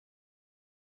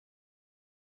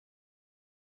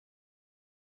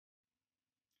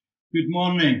Good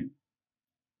morning.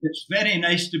 It's very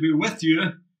nice to be with you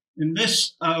in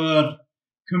this, our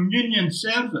communion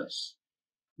service.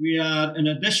 We are, in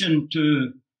addition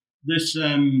to this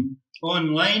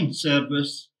online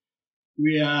service,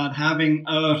 we are having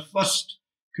our first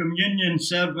communion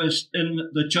service in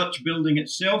the church building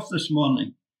itself this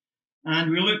morning.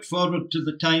 And we look forward to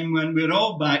the time when we're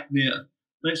all back there.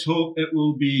 Let's hope it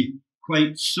will be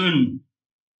quite soon.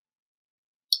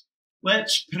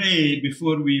 Let's pray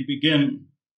before we begin.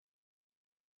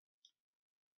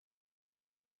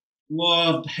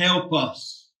 Lord, help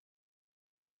us.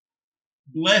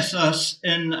 Bless us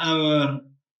in our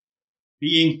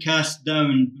being cast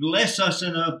down. Bless us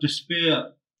in our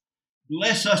despair.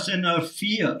 Bless us in our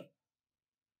fear.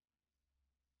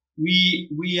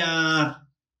 We are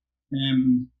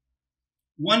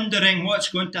wondering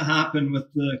what's going to happen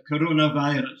with the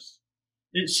coronavirus.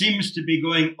 It seems to be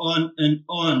going on and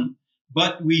on,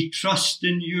 but we trust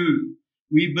in you.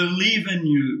 We believe in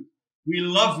you. We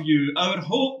love you. Our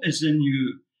hope is in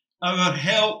you. Our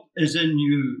help is in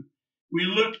you. We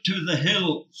look to the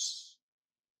hills.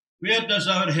 Where does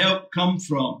our help come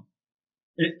from?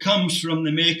 It comes from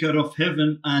the Maker of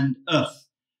heaven and earth.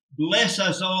 Bless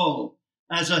us all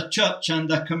as a church and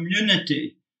a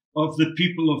community of the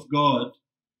people of God,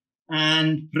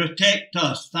 and protect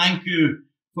us. Thank you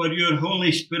for your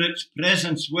Holy Spirit's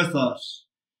presence with us.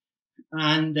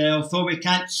 And although we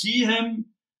can't see him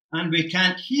and we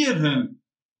can't hear him,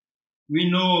 we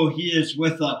know he is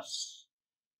with us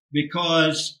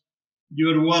because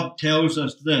your word tells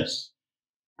us this.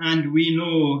 And we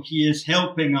know he is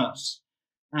helping us,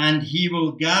 and he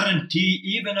will guarantee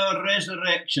even our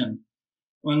resurrection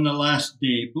on the last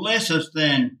day. Bless us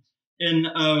then in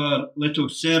our little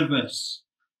service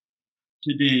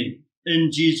today. In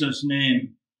Jesus'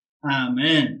 name,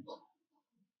 amen.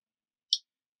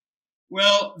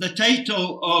 Well, the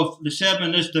title of the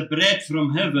sermon is The Bread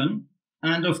from Heaven,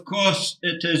 and of course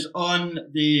it is on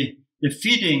the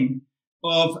feeding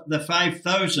of the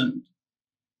 5,000.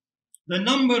 The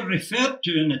number referred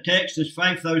to in the text is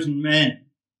 5,000 men,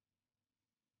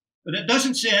 but it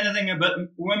doesn't say anything about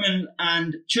women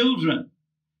and children.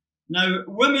 Now,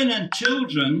 women and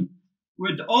children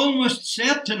would almost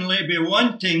certainly be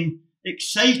wanting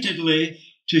excitedly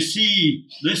to see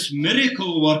this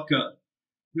miracle worker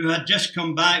who had just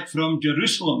come back from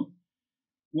Jerusalem.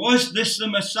 Was this the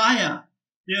Messiah?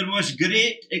 There was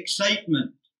great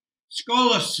excitement.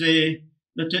 Scholars say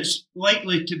that it's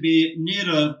likely to be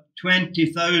nearer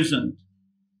 20,000.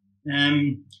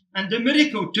 And the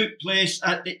miracle took place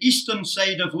at the eastern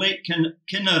side of Lake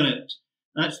Kinneret.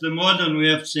 That's the modern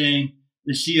way of saying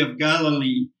the Sea of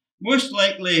Galilee. Most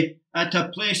likely at a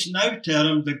place now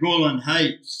termed the Golan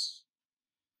Heights,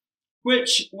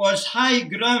 which was high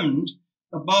ground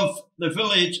above the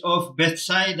village of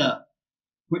Bethsaida,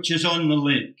 which is on the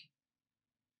lake.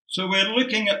 So we're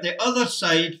looking at the other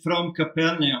side from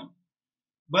Capernaum,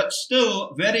 but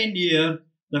still very near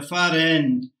the far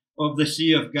end of the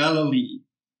Sea of Galilee.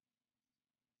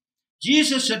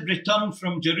 Jesus had returned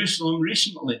from Jerusalem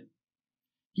recently.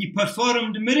 He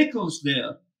performed miracles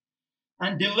there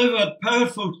and delivered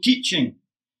powerful teaching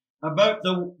about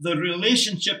the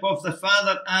relationship of the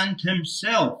Father and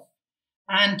himself.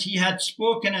 And he had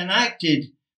spoken and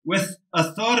acted with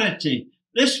authority.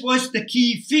 This was the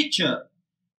key feature.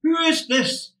 Who is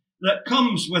this that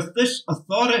comes with this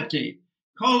authority,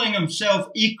 calling himself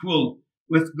equal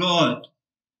with God?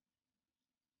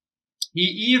 He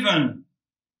even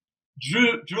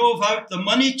drove out the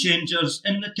money changers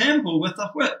in the temple with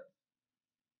a whip.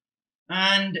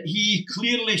 And he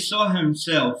clearly saw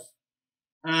himself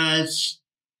as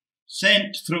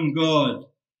sent from God.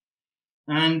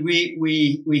 And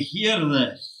we hear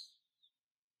this.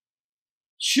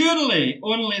 Surely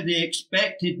only the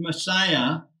expected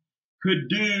Messiah could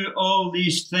do all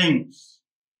these things.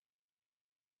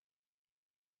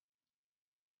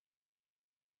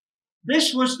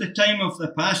 This was the time of the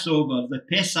Passover, the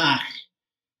Pesach,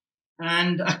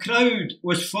 and a crowd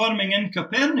was forming in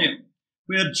Capernaum,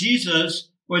 where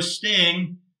Jesus was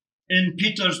staying in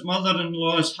Peter's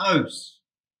mother-in-law's house.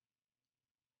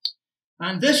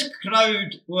 And this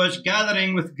crowd was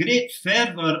gathering with great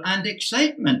fervour and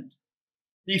excitement.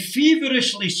 They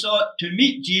feverishly sought to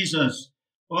meet Jesus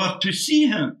or to see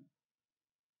him.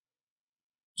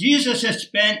 Jesus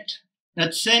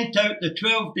had sent out the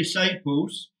 12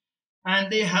 disciples,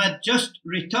 and they had just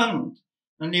returned,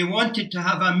 and they wanted to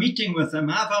have a meeting with him,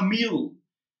 have a meal,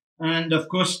 and of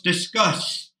course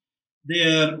discuss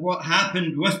what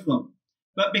happened with them.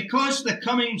 But because the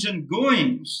comings and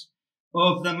goings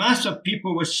of the mass of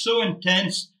people was so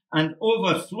intense and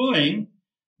overflowing,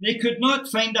 They could not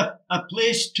find a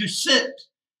place to sit,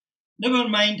 never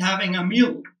mind having a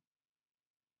meal.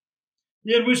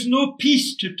 There was no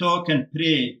peace to talk and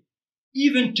pray,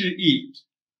 even to eat.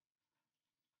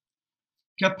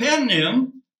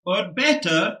 Capernaum, or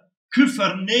better,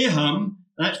 Kupharnahum,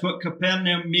 that's what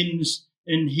Capernaum means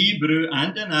in Hebrew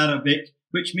and in Arabic,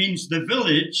 which means the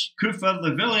village, Kufar,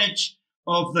 the village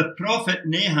of the prophet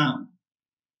Nahum.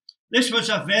 This was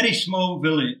a very small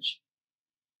village,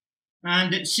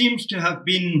 and it seems to have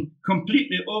been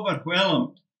completely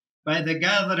overwhelmed by the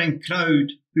gathering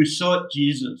crowd who sought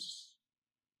Jesus.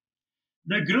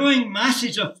 The growing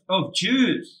masses of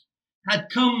Jews had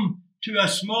come to a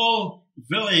small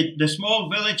village, the small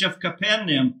village of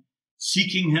Capernaum,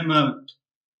 seeking him out.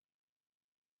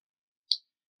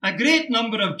 A great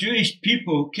number of Jewish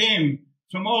people came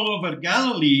from all over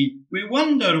Galilee. We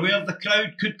wonder where the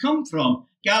crowd could come from.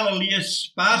 Galilee is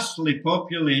sparsely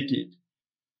populated.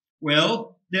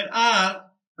 Well, there are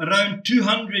around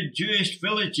 200 Jewish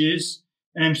villages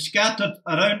scattered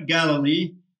around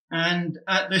Galilee, and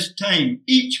at this time,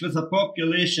 each with a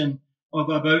population of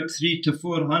about 300 to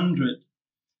 400.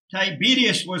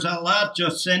 Tiberias was a larger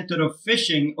centre of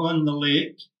fishing on the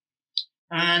lake,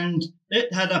 and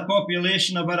it had a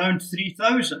population of around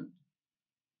 3,000.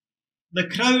 The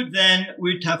crowd then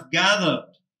would have gathered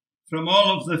from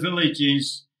all of the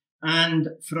villages and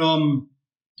from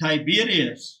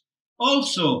Tiberias.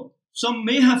 Also, some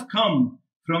may have come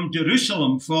from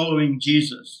Jerusalem following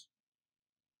Jesus.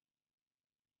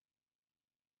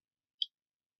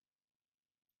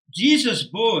 Jesus'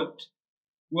 boat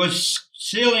was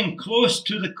sailing close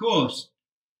to the coast.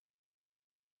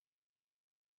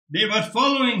 They were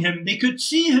following him. They could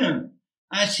see him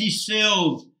as he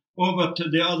sailed over to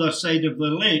the other side of the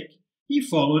lake. He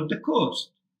followed the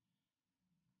coast.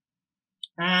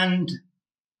 And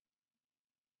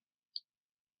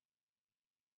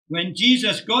when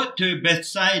Jesus got to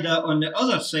Bethsaida on the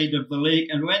other side of the lake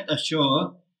and went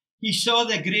ashore, he saw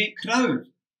the great crowd.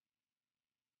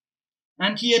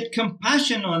 And he had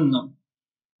compassion on them.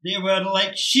 They were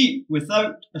like sheep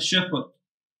without a shepherd.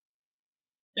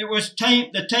 It was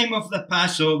the time of the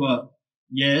Passover.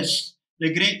 Yes,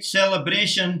 the great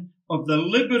celebration of the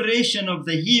liberation of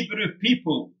the Hebrew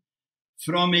people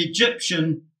from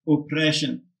Egyptian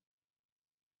oppression.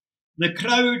 The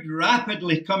crowd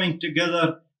rapidly coming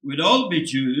together would all be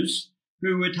Jews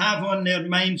who would have on their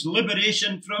minds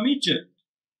liberation from Egypt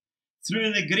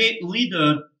through the great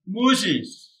leader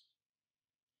Moses.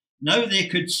 Now they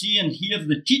could see and hear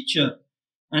the teacher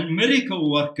and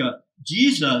miracle worker,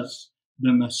 Jesus,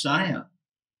 the Messiah.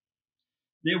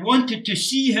 They wanted to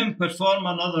see him perform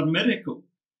another miracle,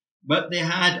 but they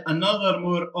had another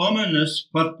more ominous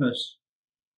purpose.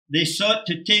 They sought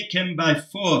to take him by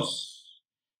force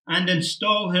and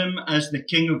install him as the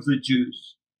King of the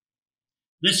Jews.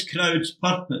 This crowd's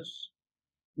purpose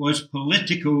was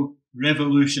political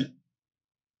revolution.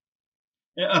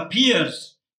 It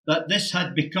appears that this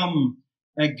had become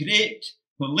a great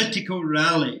political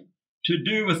rally to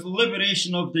do with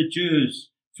liberation of the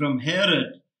Jews from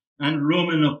Herod and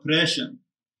Roman oppression.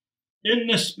 In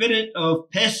the spirit of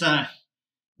Pesach,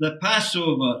 the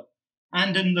Passover,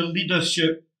 and in the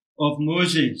leadership of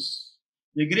Moses,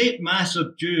 the great mass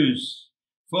of Jews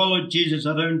followed Jesus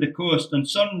around the coast, and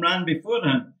some ran before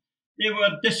him. They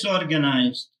were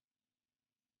disorganized.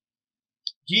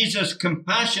 Jesus'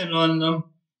 compassion on them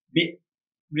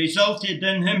resulted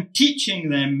in him teaching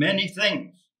them many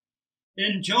things.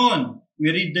 In John,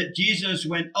 we read that Jesus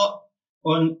went up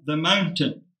on the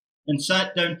mountain and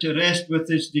sat down to rest with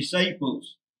his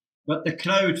disciples, but the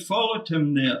crowd followed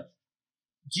him there.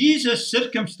 Jesus'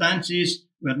 circumstances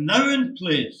were now in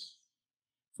place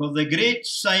for the great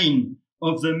sign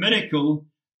of the miracle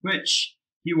which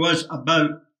he was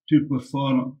about to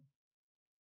perform.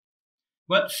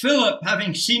 But Philip,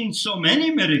 having seen so many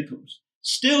miracles,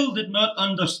 still did not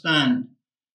understand,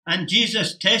 and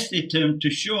Jesus tested him to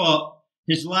show up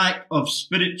his lack of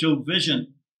spiritual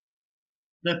vision.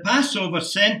 The Passover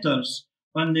centers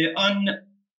on the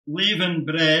unleavened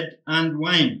bread and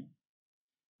wine,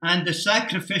 and the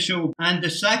sacrificial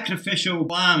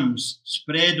lambs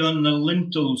spread on the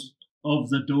lintels of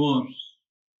the doors.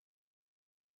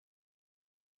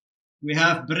 We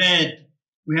have bread,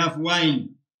 we have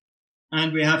wine,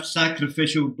 and we have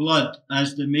sacrificial blood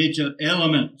as the major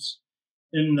elements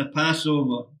in the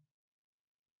Passover.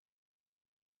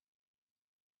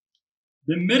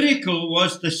 The miracle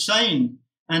was the sign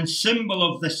and symbol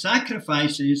of the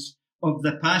sacrifices of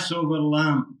the Passover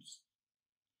lambs.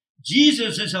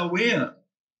 Jesus is aware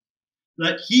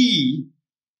that he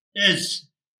is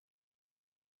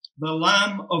the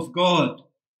Lamb of God,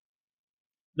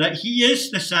 that he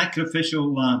is the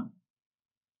sacrificial lamb.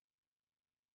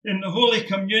 In the Holy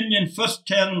Communion, first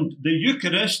termed the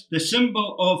Eucharist, the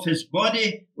symbol of his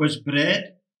body was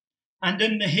bread, and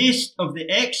in the haste of the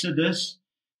Exodus,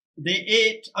 they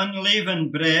ate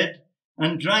unleavened bread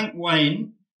and drank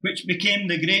wine, which became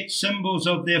the great symbols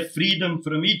of their freedom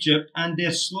from Egypt and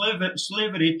their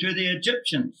slavery to the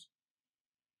Egyptians.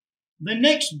 The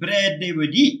next bread they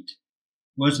would eat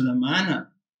was the manna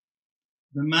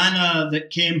that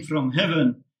came from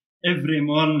heaven every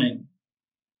morning.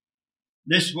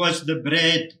 This was the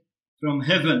bread from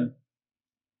heaven.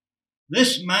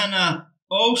 This manna,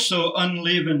 also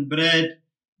unleavened bread,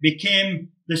 became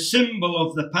the symbol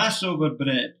of the Passover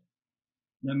bread.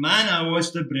 The manna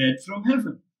was the bread from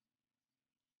heaven.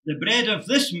 The bread of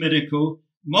this miracle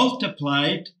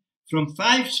multiplied from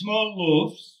 5 small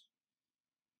loaves.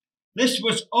 This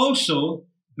was also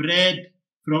bread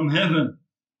from heaven.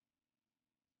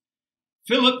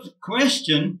 Philip's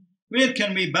question, where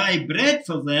can we buy bread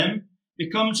for them,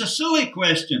 becomes a silly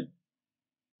question.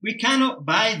 We cannot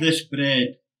buy this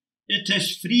bread. It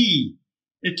is free.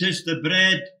 It is the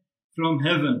bread from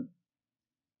heaven.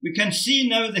 We can see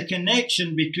now the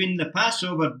connection between the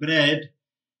Passover bread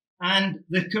and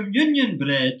the communion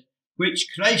bread, which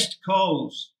Christ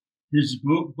calls his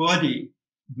body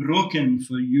broken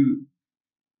for you.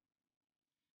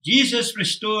 Jesus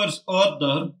restores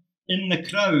order in the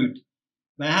crowd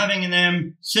by having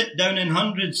them sit down in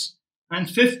hundreds and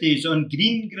fifties on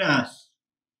green grass.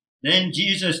 Then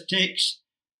Jesus takes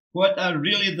what are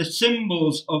really the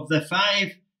symbols of the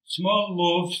 5 small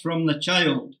loaves from the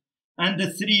child and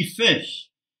the 3 fish.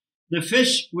 The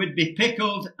fish would be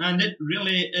pickled and it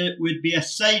would be a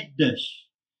side dish.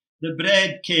 The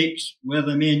bread cakes were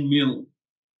the main meal.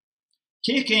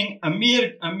 Taking a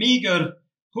meagre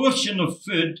portion of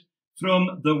food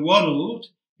from the world,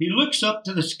 he looks up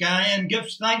to the sky and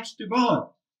gives thanks to God.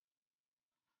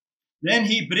 Then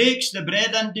he breaks the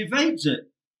bread and divides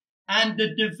it. And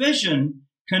the division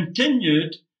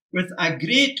continued with a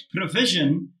great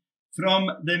provision from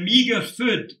the meagre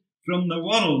food from the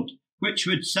world, which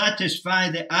would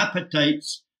satisfy the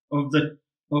appetites of the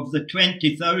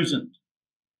 20,000.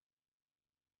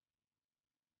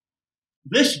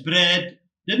 This bread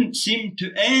didn't seem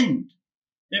to end.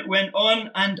 It went on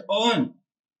and on.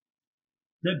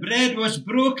 The bread was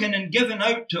broken and given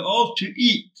out to all to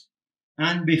eat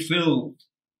and be filled.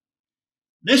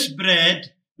 This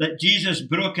bread that Jesus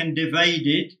broke and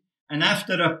divided, and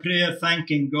after a prayer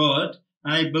thanking God,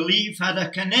 I believe had a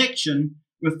connection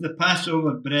with the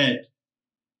Passover bread.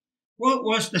 What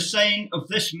was the sign of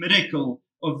this miracle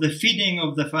of the feeding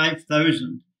of the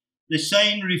 5,000? The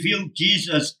sign revealed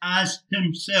Jesus as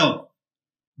himself,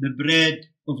 the bread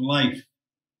of life.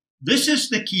 This is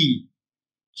the key.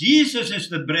 Jesus is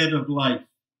the bread of life.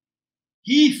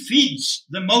 He feeds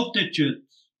the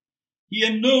multitudes. He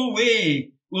in no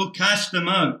way will cast them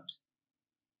out.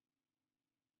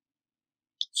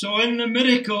 So in the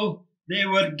miracle, they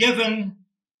were given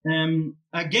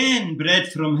again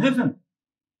bread from heaven.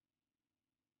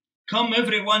 Come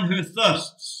everyone who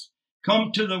thirsts,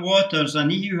 come to the waters,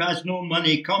 and he who has no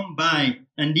money, come buy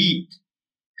and eat.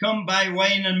 Come buy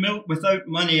wine and milk without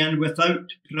money and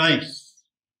without price.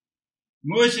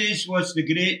 Moses was the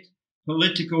great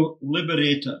political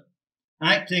liberator,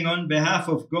 acting on behalf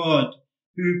of God,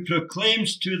 who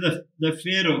proclaims to the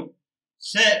Pharaoh,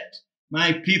 set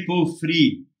my people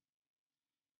free.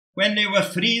 When they were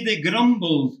free, they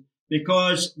grumbled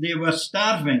because they were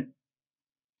starving.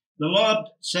 The Lord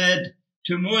said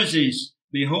to Moses,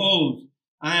 behold,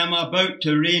 I am about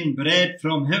to rain bread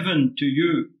from heaven to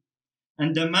you,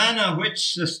 and the manna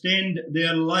which sustained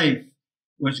their life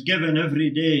was given every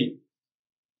day.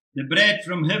 The bread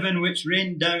from heaven which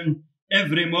rained down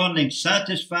every morning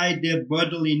satisfied their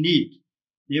bodily need.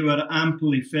 They were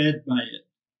amply fed by it.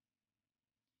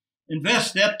 In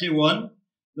verse 31,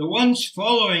 the ones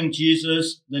following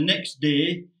Jesus the next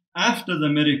day after the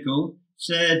miracle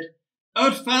said,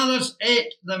 our fathers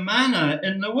ate the manna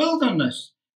in the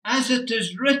wilderness, as it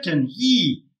is written,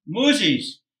 he,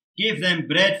 Moses, gave them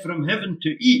bread from heaven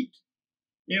to eat.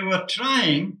 They were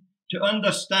trying to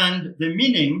understand the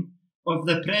meaning of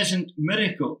the present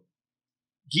miracle.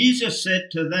 Jesus said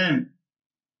to them,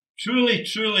 truly,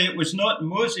 truly, it was not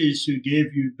Moses who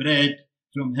gave you bread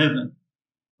from heaven,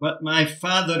 but my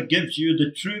Father gives you the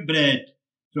true bread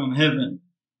from heaven.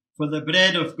 For the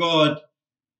bread of God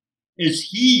is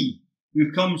he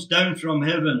who comes down from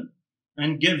heaven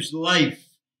and gives life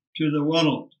to the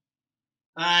world.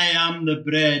 I am the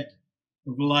bread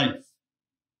of life.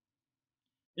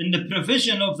 In the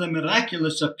provision of the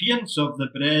miraculous appearance of the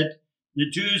bread, the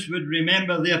Jews would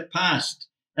remember their past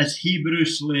as Hebrew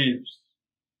slaves.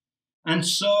 And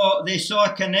so they saw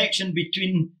a connection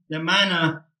between the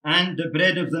manna and the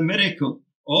bread of the miracle,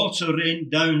 also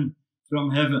rained down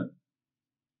from heaven.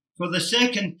 For the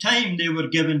second time they were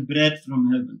given bread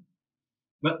from heaven,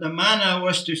 but the manna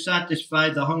was to satisfy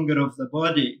the hunger of the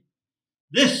body.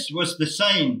 This was the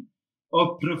sign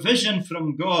of provision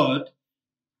from God.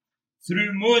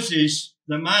 Through Moses,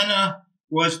 the manna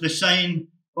was the sign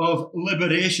of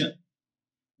liberation.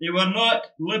 They were not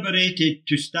liberated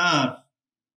to starve,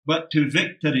 but to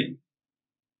victory.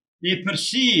 They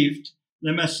perceived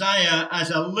the Messiah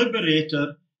as a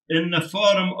liberator in the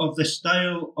form of the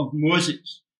style of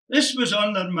Moses. This was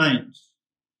on their minds.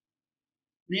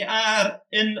 They are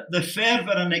in the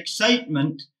fervour and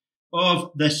excitement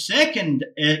of the second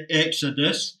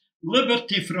Exodus,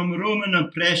 liberty from Roman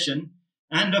oppression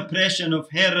and oppression of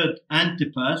Herod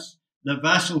Antipas, the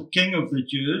vassal king of the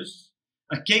Jews,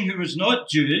 a king who was not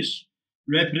Jewish,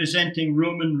 representing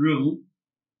Roman rule.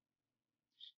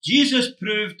 Jesus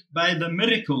proved by the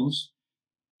miracles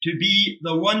to be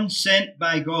the one sent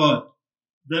by God,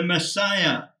 the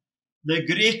Messiah, the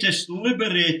greatest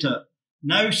liberator,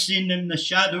 now seen in the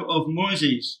shadow of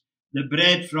Moses. The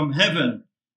bread from heaven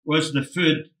was the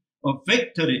food of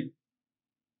victory.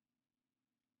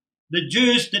 The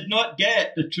Jews did not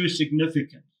get the true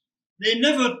significance. They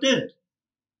never did.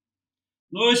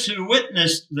 Those who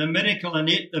witnessed the miracle and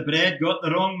ate the bread got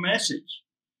the wrong message.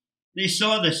 They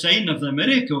saw the sign of the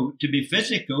miracle to be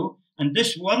physical and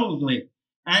this worldly,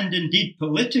 and indeed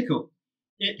political.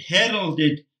 It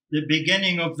heralded the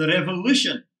beginning of the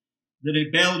revolution, the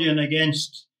rebellion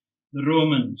against the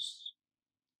Romans.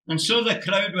 And so the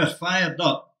crowd were fired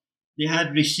up. They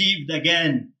had received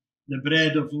again the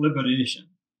bread of liberation.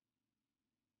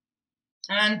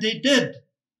 And they did.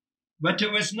 But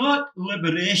it was not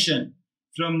liberation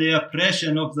from the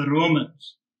oppression of the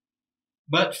Romans,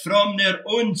 but from their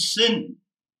own sin,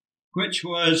 which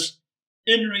was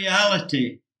in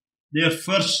reality their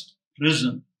first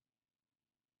prison.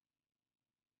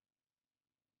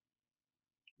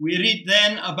 We read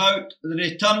then about the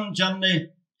return journey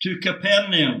to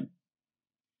Capernaum.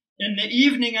 In the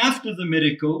evening after the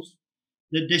miracles,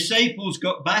 the disciples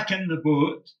got back in the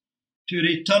boat to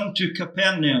return to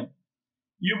Capernaum.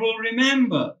 You will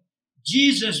remember,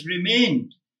 Jesus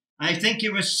remained. I think he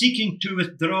was seeking to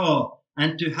withdraw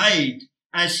and to hide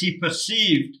as he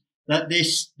perceived that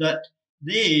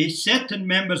certain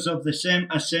members of the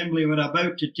assembly were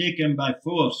about to take him by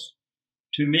force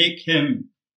to make him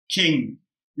king.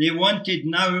 They wanted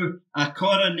now a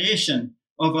coronation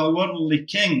of a worldly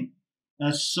king,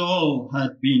 as Saul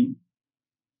had been.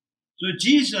 So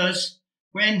Jesus,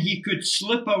 when he could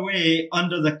slip away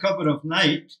under the cover of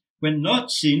night, when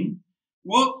not seen,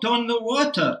 walked on the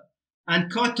water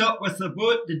and caught up with the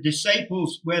boat the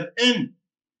disciples were in.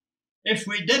 If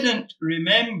we didn't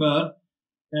remember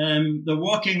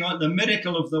the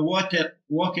miracle of the water,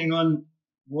 walking on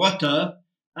water,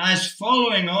 as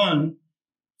following on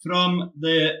from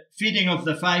the feeding of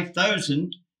the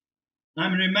 5,000,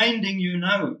 I'm reminding you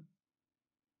now.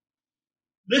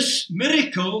 This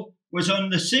miracle was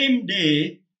on the same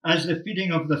day as the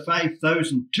feeding of the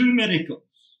 5,000, two miracles.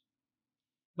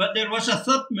 But there was a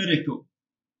third miracle.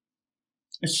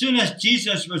 As soon as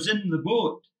Jesus was in the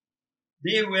boat,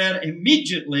 they were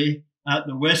immediately at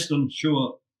the western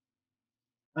shore.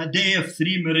 A day of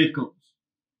three miracles.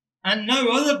 And now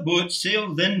other boats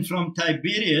sailed in from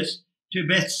Tiberias to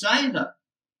Bethsaida,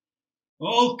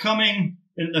 all coming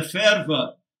in the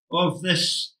fervour of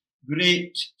this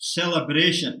great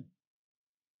celebration.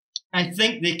 I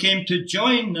think they came to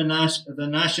join the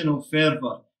national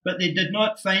fervour, but they did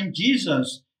not find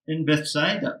Jesus in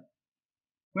Bethsaida.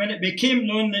 When it became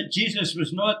known that Jesus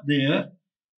was not there,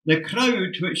 the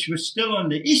crowd, which was still on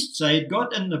the east side,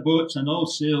 got in the boats and all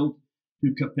sailed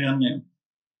to Capernaum.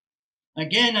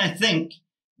 Again, I think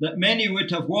that many would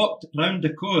have walked round the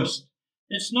coast.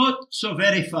 It's not so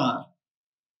very far.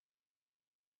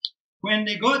 When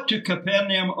they got to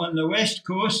Capernaum on the west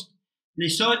coast, they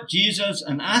sought Jesus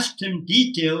and asked him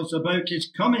details about his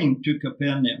coming to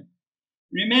Capernaum.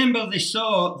 Remember, they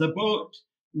saw the boat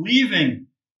leaving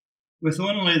with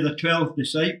only the 12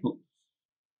 disciples.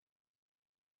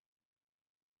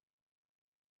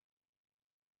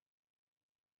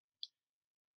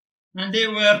 And they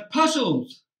were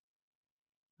puzzled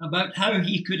about how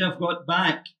he could have got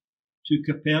back to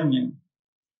Capernaum.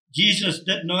 Jesus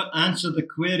did not answer the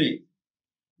query.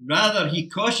 Rather, he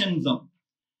cautioned them.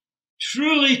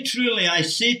 Truly, truly, I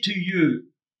say to you,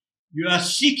 you are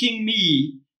seeking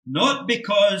me not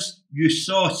because you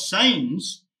saw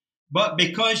signs, but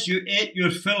because you ate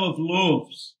your fill of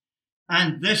loaves.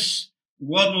 And this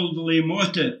worldly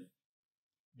motive.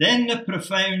 Then the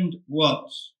profound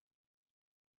words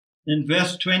in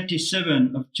verse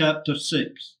 27 of chapter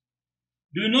 6.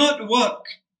 Do not work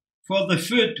for the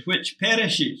food which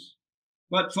perishes,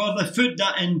 but for the food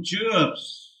that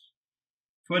endures,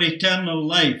 for eternal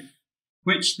life,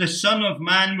 which the Son of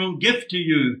Man will give to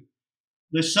you.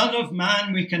 The Son of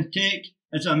Man we can take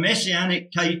as a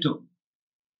messianic title.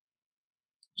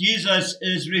 Jesus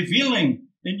is revealing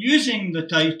and using the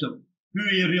title who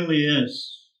he really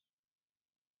is.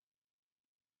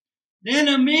 Then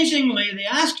amazingly they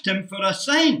asked him for a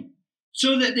sign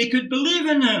so that they could believe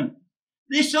in him.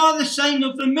 They saw the sign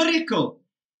of the miracle,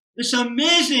 this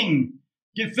amazing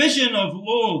division of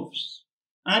loaves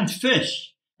and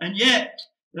fish, and yet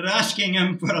they're asking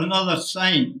him for another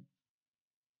sign.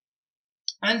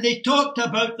 And they talked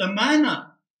about the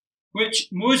manna which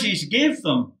Moses gave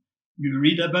them. You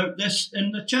read about this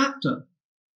in the chapter.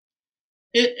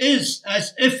 It is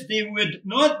as if they would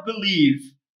not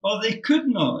believe, or they could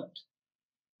not.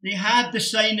 They had the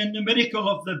sign and the miracle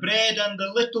of the bread and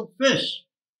the little fish,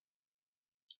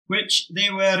 which they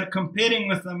were comparing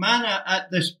with the manna at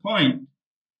this point.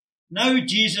 Now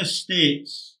Jesus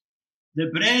states, the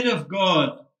bread of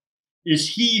God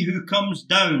is he who comes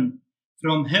down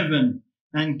from heaven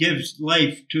and gives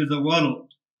life to the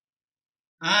world.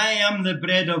 I am the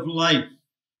bread of life.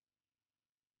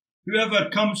 Whoever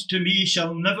comes to me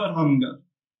shall never hunger,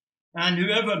 and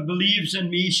whoever believes in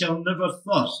me shall never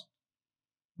thirst.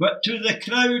 But to the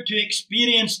crowd who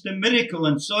experienced the miracle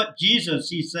and sought Jesus,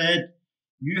 he said,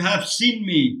 you have seen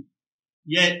me,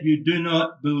 yet you do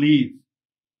not believe.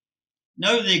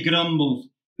 Now they grumbled.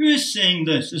 Who is saying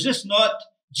this? Is this not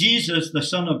Jesus, the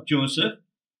son of Joseph,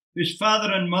 whose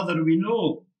father and mother we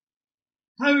know?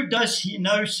 How does he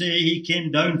now say he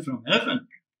came down from heaven?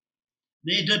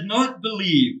 They did not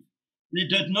believe. They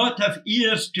did not have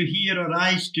ears to hear or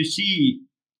eyes to see,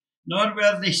 nor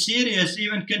were they serious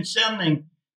even concerning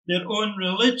their own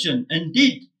religion.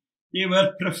 Indeed, they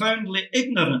were profoundly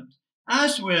ignorant,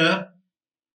 as were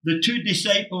the two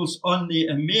disciples on the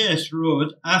Emmaus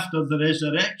road after the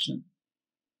resurrection.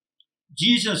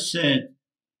 Jesus said,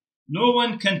 no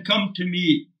one can come to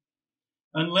me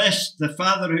unless the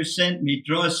Father who sent me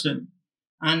draws him,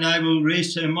 and I will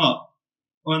raise him up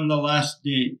on the last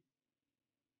day.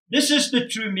 This is the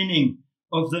true meaning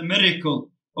of the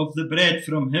miracle of the bread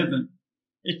from heaven.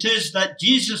 It is that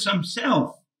Jesus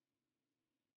himself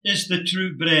is the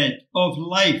true bread of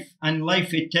life and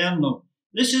life eternal.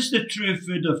 This is the true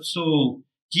food of soul.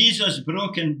 Jesus'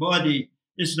 broken body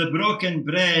is the broken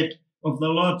bread of the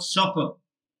Lord's Supper,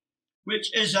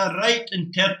 which is a right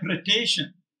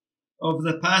interpretation of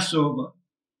the Passover.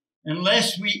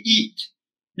 Unless we eat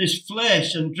his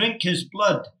flesh and drink his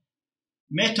blood,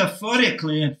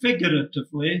 metaphorically and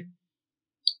figuratively,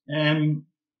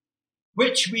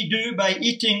 which we do by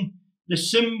eating the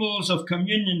symbols of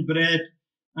communion bread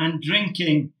and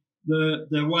drinking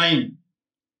the wine,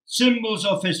 symbols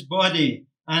of his body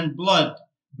and blood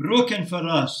broken for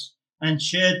us and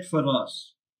shed for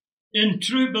us. In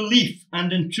true belief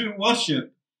and in true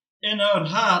worship, in our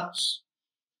hearts,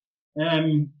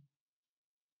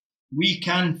 we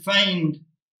can find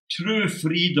true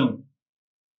freedom.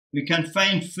 We can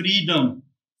find freedom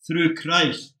through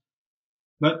Christ.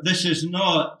 But this is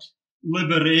not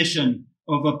liberation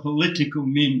of a political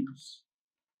means.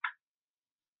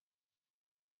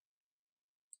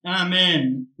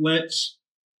 Amen. Let's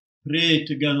pray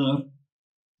together.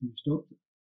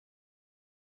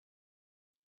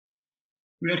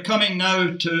 We are coming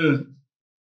now to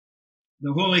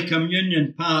the Holy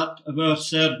Communion part of our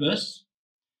service.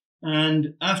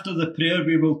 And after the prayer,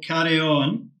 we will carry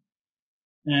on.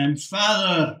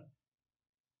 Father,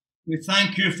 we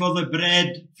thank you for the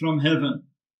bread from heaven.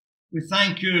 We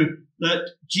thank you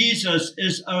that Jesus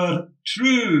is our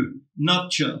true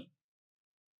nurture,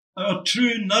 our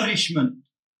true nourishment,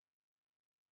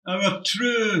 our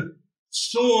true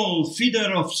soul,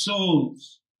 feeder of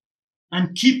souls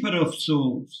and keeper of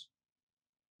souls.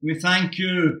 We thank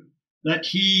you that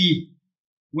he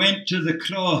went to the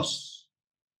cross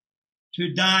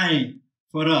to die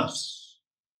for us,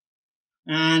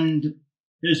 and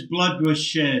his blood was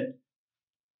shed,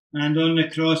 and on the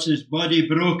cross his body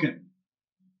broken.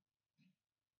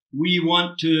 We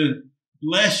want to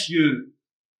bless you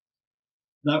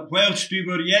that whilst we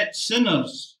were yet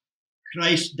sinners,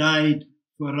 Christ died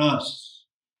for us.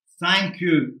 Thank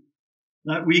you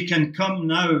that we can come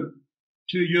now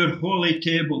to your holy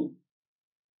table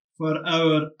for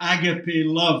our agape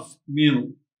love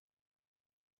meal.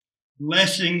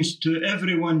 Blessings to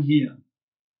everyone here.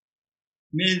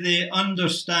 May they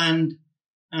understand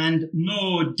and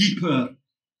know deeper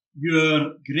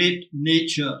your great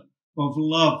nature of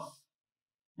love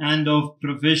and of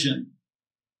provision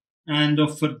and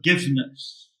of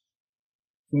forgiveness.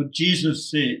 For Jesus'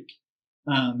 sake,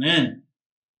 amen.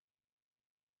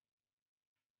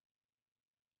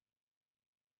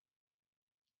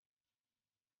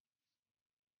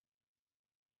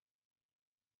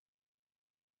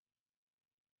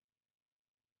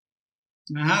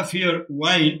 I have here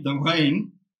the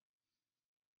wine,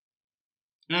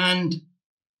 and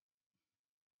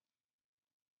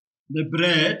the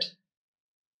bread.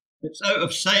 It's out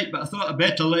of sight, but I thought I'd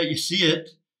better let you see it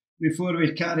before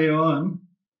we carry on.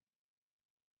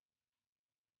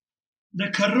 The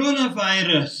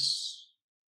coronavirus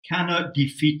cannot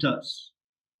defeat us.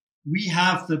 We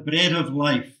have the bread of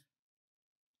life.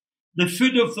 The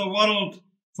food of the world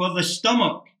for the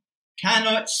stomach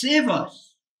cannot save us.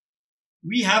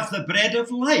 We have the bread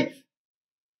of life.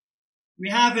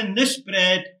 We have in this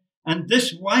bread and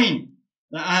this wine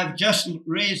that I have just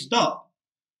raised up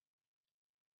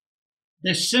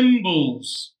the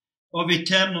symbols of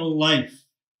eternal life.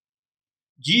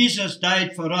 Jesus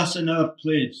died for us in our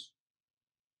place.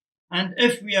 And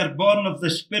if we are born of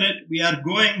the Spirit, we are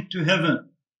going to heaven.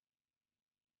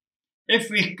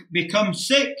 If we become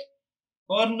sick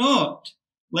or not,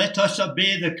 let us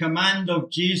obey the command of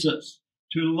Jesus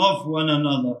to love one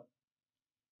another.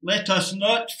 Let us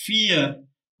not fear,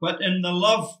 but in the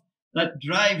love that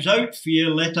drives out fear,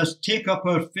 let us take up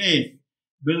our faith,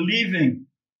 believing,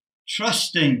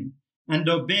 trusting, and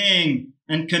obeying,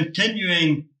 and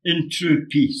continuing in true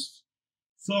peace.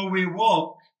 Though we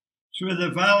walk through the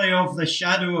valley of the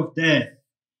shadow of death,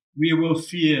 we will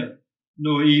fear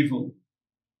no evil.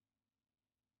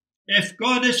 If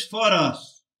God is for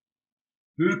us,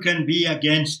 who can be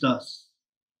against us?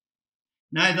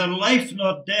 Neither life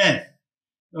nor death,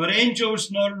 nor angels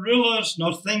nor rulers,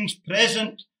 nor things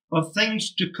present or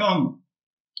things to come,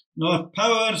 nor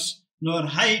powers, nor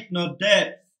height, nor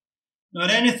depth, nor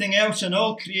anything else in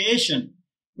all creation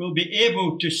will be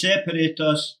able to separate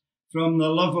us from the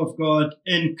love of God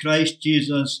in Christ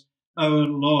Jesus our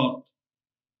Lord.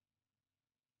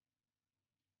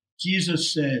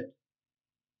 Jesus said,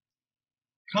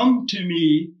 "Come to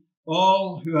me,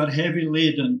 all who are heavy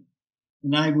laden,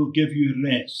 and I will give you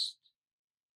rest.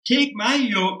 Take my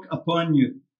yoke upon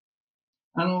you,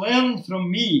 and learn from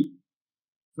me,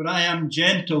 for I am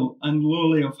gentle and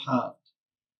lowly of heart,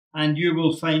 and you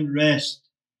will find rest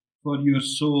for your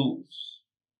souls.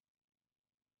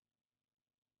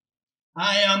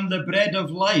 I am the bread of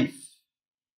life.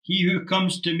 He who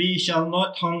comes to me shall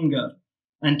not hunger,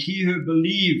 and he who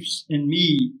believes in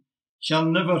me shall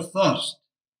never thirst.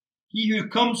 He who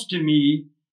comes to me,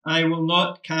 I will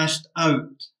not cast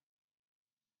out."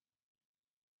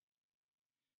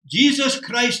 Jesus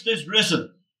Christ is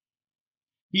risen.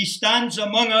 He stands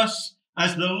among us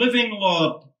as the living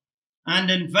Lord and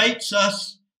invites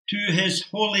us to his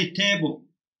holy table.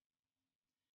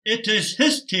 It is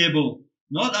his table,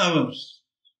 not ours,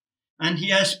 and he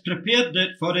has prepared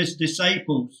it for his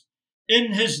disciples.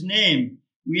 In his name,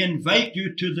 we invite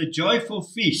you to the joyful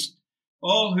feast,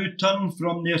 all who turn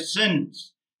from their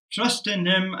sins, trust in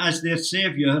him as their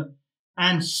Saviour,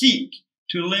 and seek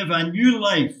to live a new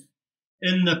life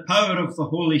in the power of the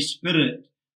Holy Spirit,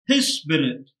 his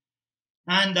Spirit,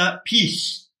 and at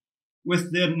peace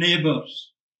with their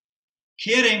neighbours,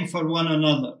 caring for one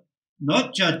another,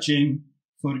 not judging,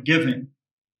 forgiving.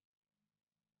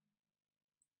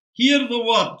 Hear the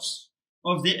words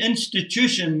of the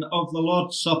institution of the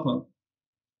Lord's Supper.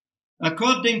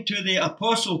 According to the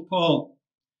Apostle Paul,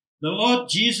 the Lord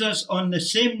Jesus, on the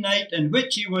same night in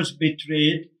which he was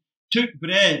betrayed, took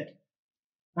bread,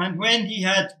 and when he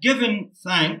had given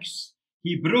thanks,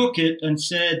 he broke it and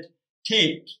said,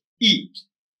 "Take, eat.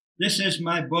 This is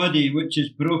my body, which is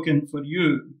broken for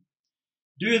you.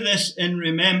 Do this in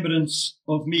remembrance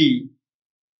of me."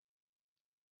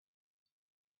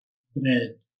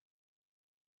 Bread.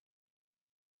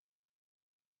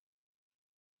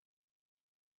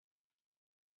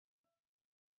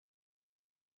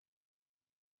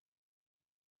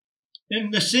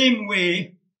 In the same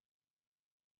way,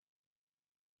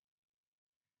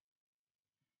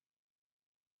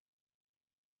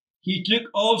 he took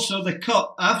also the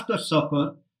cup after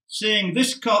supper, saying,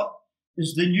 "This cup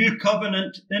is the new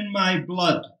covenant in my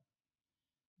blood.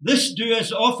 This do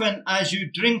as often as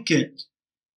you drink it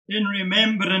in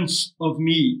remembrance of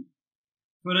me.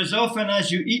 For as often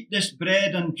as you eat this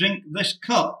bread and drink this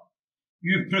cup,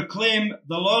 you proclaim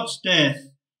the Lord's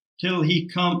death till he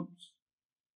comes."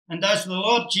 And as the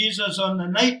Lord Jesus on the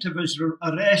night of his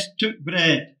arrest took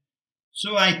bread,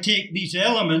 so I take these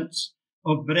elements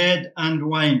of bread and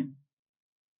wine.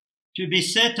 to be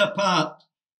set apart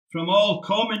from all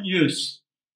common use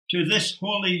to this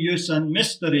holy use and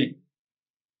mystery.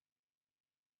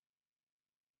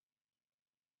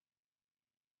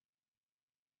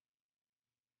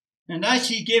 And as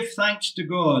he gave thanks to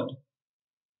God,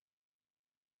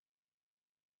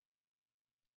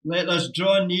 let us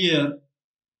draw near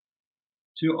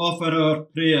to offer our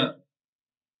prayer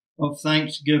of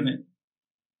thanksgiving.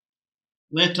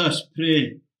 Let us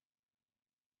pray.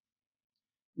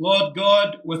 Lord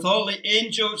God, with all the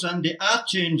angels and the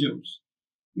archangels,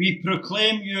 we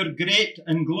proclaim your great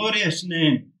and glorious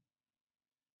name,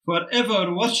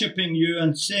 forever worshipping you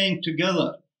and saying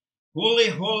together, Holy,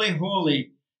 holy,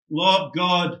 holy, Lord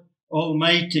God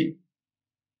Almighty.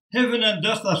 Heaven and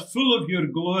earth are full of your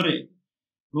glory.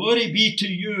 Glory be to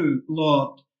you,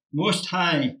 Lord, Most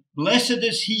High. Blessed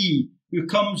is he who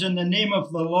comes in the name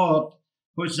of the Lord.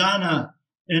 Hosanna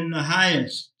in the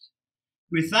highest.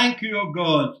 We thank you, O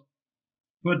God,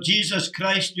 for Jesus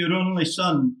Christ, your only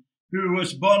Son, who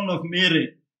was born of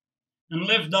Mary and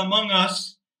lived among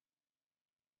us,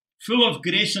 full of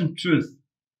grace and truth,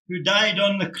 who died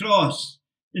on the cross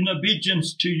in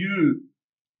obedience to you,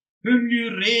 whom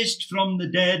you raised from the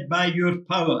dead by your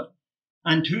power,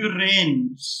 and who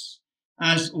reigns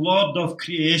as Lord of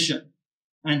creation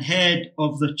and head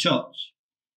of the church,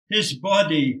 his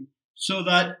body, so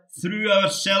that through our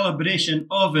celebration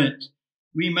of it,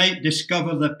 we might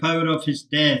discover the power of his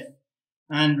death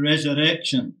and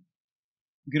resurrection.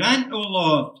 Grant, O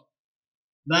Lord,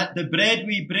 that the bread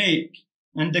we break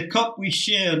and the cup we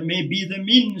share may be the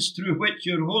means through which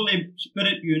your Holy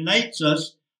Spirit unites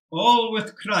us all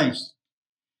with Christ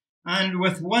and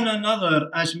with one another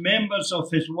as members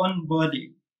of his one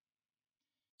body.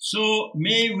 So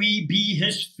may we be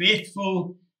his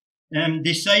faithful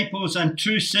disciples and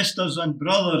true sisters and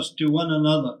brothers to one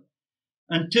another,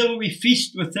 until we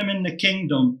feast with him in the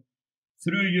kingdom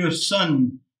through your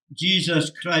Son, Jesus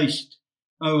Christ,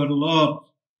 our Lord.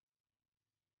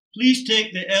 Please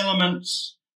take the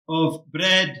elements of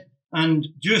bread and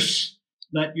juice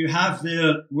that you have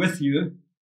there with you,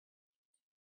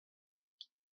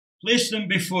 place them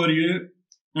before you,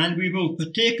 and we will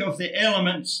partake of the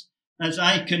elements as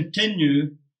I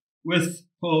continue with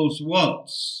Paul's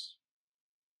words.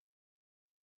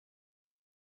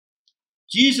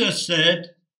 Jesus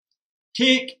said,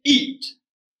 Take, eat.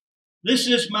 This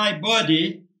is my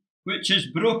body, which is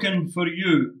broken for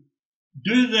you.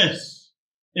 Do this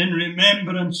in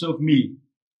remembrance of me.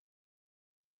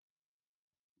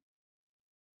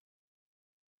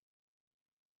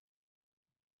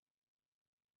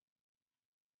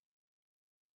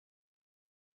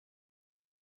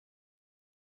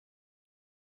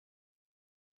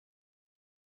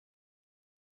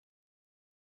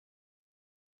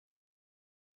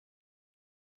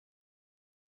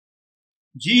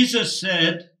 Jesus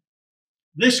said,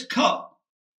 This cup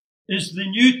is the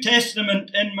New Testament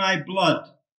in my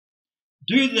blood.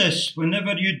 Do this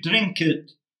whenever you drink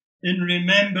it in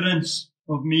remembrance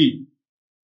of me.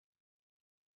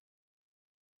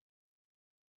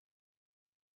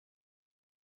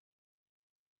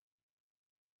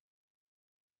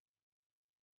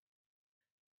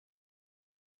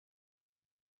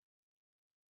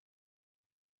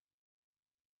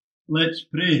 Let's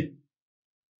pray.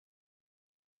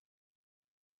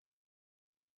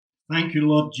 Thank you,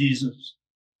 Lord Jesus.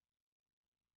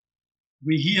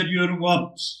 We hear your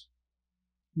words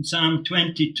in Psalm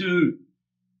 22.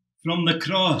 From the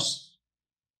cross,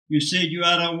 you said you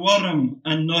are a worm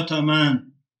and not a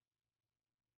man.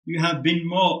 You have been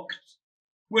mocked,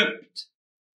 whipped,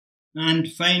 and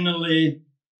finally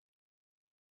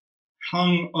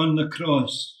hung on the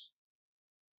cross.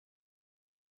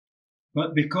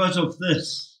 But because of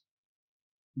this,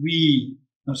 we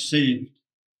are saved.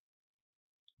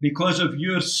 Because of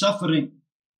your suffering.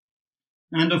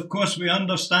 And of course, we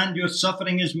understand your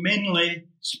suffering is mainly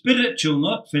spiritual,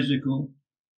 not physical.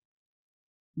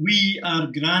 We are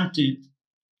granted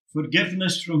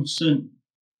forgiveness from sin,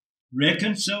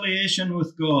 reconciliation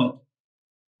with God,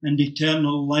 and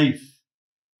eternal life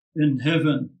in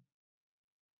heaven,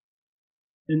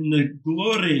 in the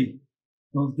glory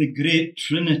of the great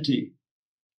Trinity,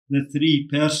 the three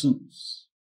persons.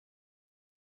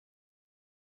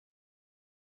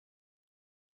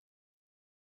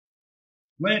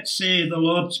 Let's say the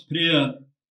Lord's Prayer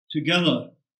together.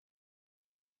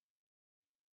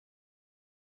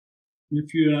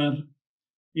 If you are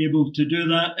able to do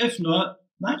that. If not,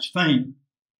 that's fine.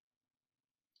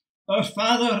 Our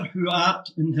Father who art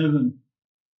in heaven,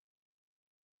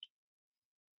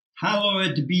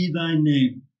 hallowed be thy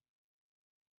name.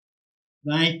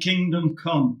 Thy kingdom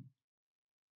come.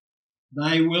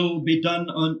 Thy will be done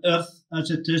on earth as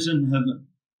it is in heaven.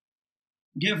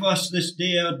 Give us this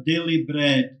day our daily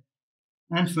bread,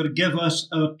 and forgive us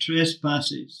our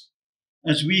trespasses,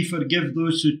 as we forgive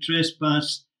those who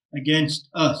trespass against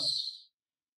us.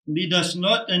 Lead us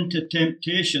not into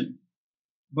temptation,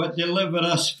 but deliver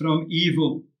us from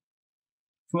evil.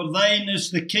 For thine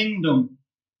is the kingdom,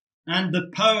 and the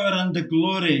power and the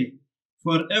glory,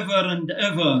 for ever and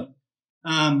ever.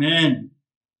 Amen.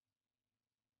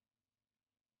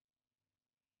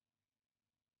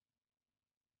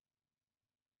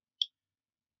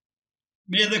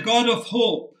 May the God of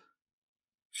hope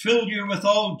fill you with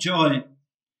all joy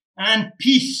and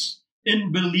peace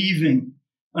in believing,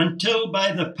 until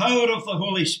by the power of the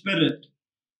Holy Spirit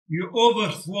you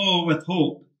overflow with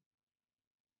hope.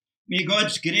 May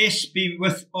God's grace be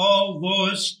with all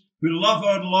those who love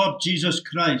our Lord Jesus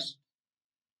Christ.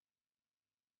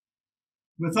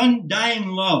 With undying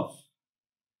love,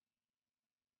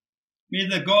 may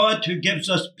the God who gives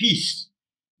us peace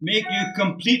make you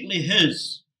completely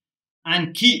his,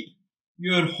 and keep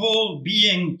your whole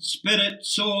being, spirit,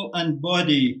 soul, and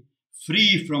body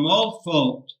free from all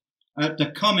fault at the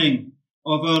coming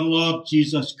of our Lord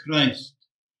Jesus Christ.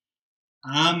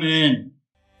 Amen.